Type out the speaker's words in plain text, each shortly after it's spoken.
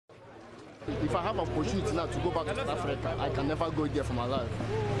If I have an opportunity now to go back to South Africa, I can never go there for my life.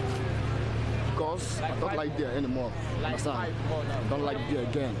 Because I don't like there anymore. Understand? I don't like there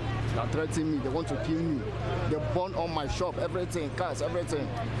again. They're threatening me, they want to kill me. They burn on my shop, everything, cars, everything.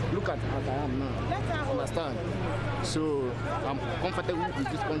 Look at how I am now. Understand? So I'm comfortable with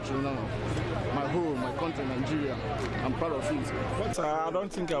this country now. My home, my country, Nigeria. I'm proud of it. But I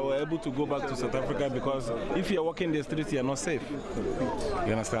don't think I will be able to go back to South Africa because if you're walking the streets, you're not safe.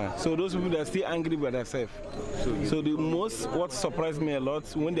 You understand? So those people that are still angry, but they're safe. So the most, what surprised me a lot,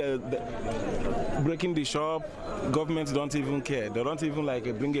 when they're breaking the shop, governments don't even care. They don't even like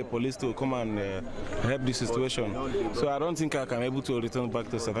bring a police to come and help the situation. So I don't think I can be able to return back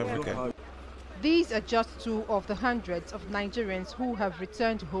to South Africa. These are just two of the hundreds of Nigerians who have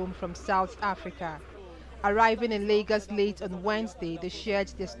returned home from South Africa. Arriving in Lagos late on Wednesday, they shared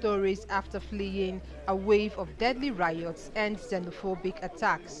their stories after fleeing a wave of deadly riots and xenophobic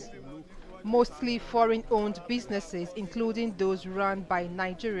attacks. Mostly foreign-owned businesses, including those run by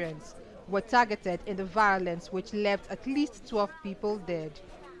Nigerians, were targeted in the violence which left at least 12 people dead.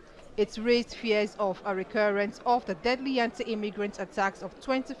 It raised fears of a recurrence of the deadly anti-immigrant attacks of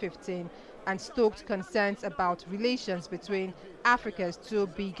 2015 and stoked concerns about relations between Africa's two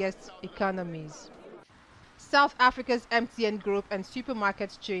biggest economies. South Africa's MTN Group and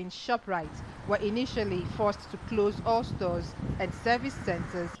supermarket chain ShopRite were initially forced to close all stores and service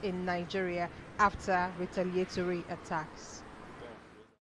centers in Nigeria after retaliatory attacks.